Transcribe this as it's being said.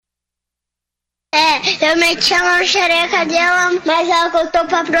Eu meti a mão na xereca dela, mas ela contou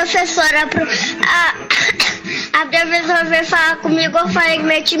pra professora. A professora veio falar comigo, eu falei que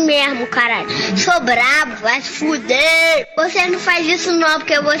meti mesmo, caralho. Sou brabo, vai se fuder. Você não faz isso não,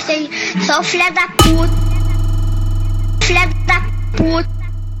 porque você sou filha da puta. Filha da puta.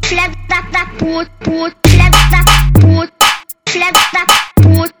 Filha da puta. Filha da puta. Filha da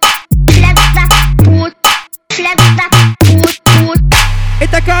puta. Filha da puta. Filha da puta.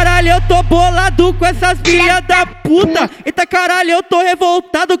 Eita caralho, eu tô bolado com essas filha da puta. Eita caralho, eu tô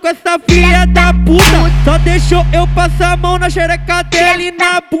revoltado com essa filha da puta. Só deixou eu passar a mão na xereca dela e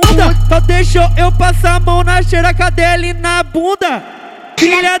na bunda. Só deixou eu passar a mão na xereca dela e na bunda.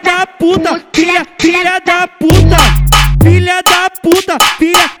 Filha da puta, filha da puta. Filha da puta,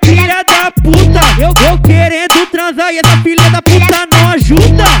 filha da puta. Eu querendo transar e essa filha da puta não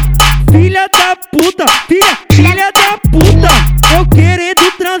ajuda. Filha da puta, filha da puta. Eu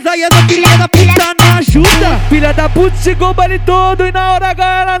querendo transar e essa filha da puta não ajuda. Filha da puta chegou o baile todo e na hora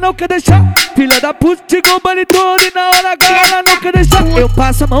H ela não quer deixar. Filha da puta chegou o baile todo e na hora H ela não quer deixar. Eu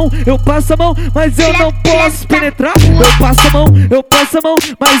passo a mão, mas eu não posso penetrar. Eu passo a mão,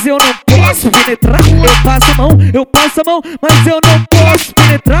 mas eu não posso penetrar. Eu passo a mão, mas eu não posso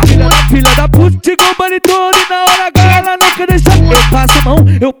penetrar. Filha da puta chegou o baile todo e na hora H ela não quer deixar.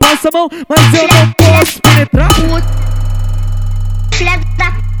 Eu passo a mão, mas eu não posso penetrar. Filha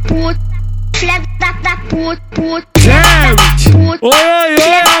da puta, filha da puta. Gente, oi,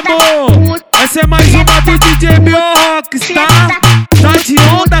 amor. Essa é mais uma do DJ Biel Rox, tá? Tá de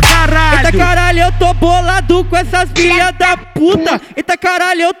onda, caralho. Eita caralho, eu tô bolado com essas filha da puta. Eita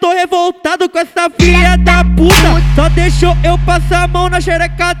caralho, eu tô revoltado com essa filha da puta. Só deixou eu passar a mão na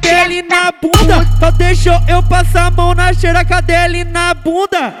xereca dela e na bunda. Só deixou eu passar a mão na xereca dela e na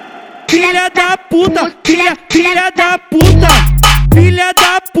bunda. Filha da puta, filha da puta. Filha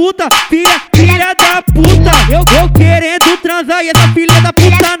da puta, filha da puta. Eu querendo transar e essa filha da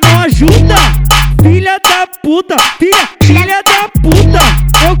puta não ajuda. Filha da puta, filha da puta.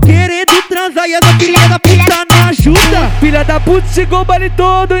 Eu querendo transar e essa filha da puta não ajuda. Filha da puta chegou o baile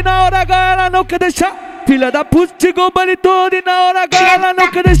todo e na hora H ela não quer deixar. Filha da puta chegou o baile todo e na hora H ela não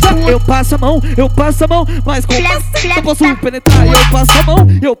quer deixar. Eu passo a mão, mas como assim eu posso penetrar? Eu passo a mão,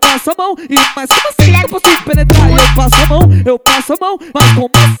 e mas como assim eu posso penetrar? Eu passo a mão, mas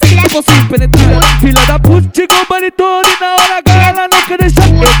como assim eu posso penetrar? Filha da puta chegou o baile todo e na hora H ela não quer deixar.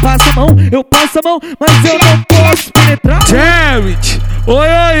 Eu passo a mão, mas eu não posso penetrar. Jared, oi,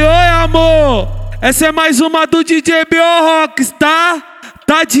 amor. Essa é mais uma do DJ Biel Rox, tá?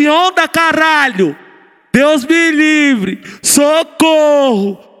 Tá de onda, caralho. Deus me livre,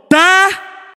 socorro, tá?